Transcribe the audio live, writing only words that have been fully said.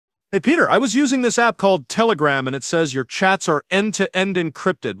Hey, Peter, I was using this app called Telegram and it says your chats are end-to-end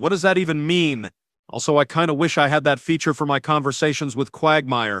encrypted. What does that even mean? Also, I kind of wish I had that feature for my conversations with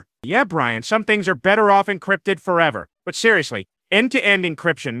Quagmire. Yeah, Brian, some things are better off encrypted forever. But seriously, end-to-end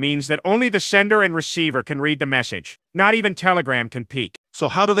encryption means that only the sender and receiver can read the message. Not even Telegram can peek. So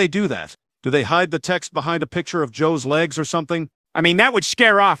how do they do that? Do they hide the text behind a picture of Joe's legs or something? I mean, that would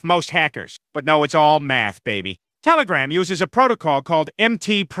scare off most hackers. But no, it's all math, baby. Telegram uses a protocol called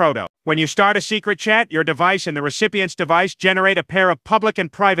MT-Proto. When you start a secret chat, your device and the recipient's device generate a pair of public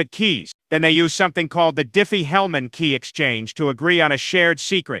and private keys. Then they use something called the Diffie-Hellman key exchange to agree on a shared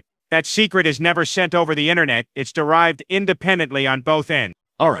secret. That secret is never sent over the internet. It's derived independently on both ends.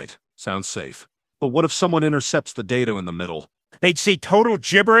 All right, sounds safe. But what if someone intercepts the data in the middle? They'd see total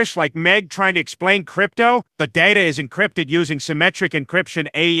gibberish like Meg trying to explain crypto. The data is encrypted using symmetric encryption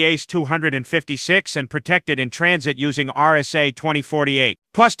AES 256 and protected in transit using RSA 2048.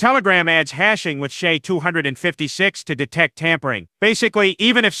 Plus, Telegram adds hashing with SHA 256 to detect tampering. Basically,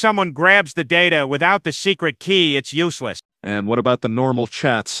 even if someone grabs the data without the secret key, it's useless. And what about the normal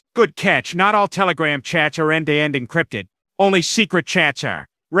chats? Good catch. Not all Telegram chats are end-to-end encrypted. Only secret chats are.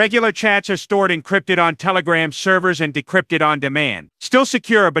 Regular chats are stored encrypted on Telegram servers and decrypted on demand. Still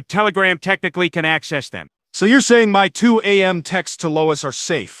secure, but Telegram technically can access them. So you're saying my 2 a.m. texts to Lois are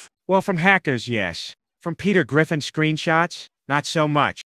safe? Well, from hackers, yes. From Peter Griffin screenshots, not so much.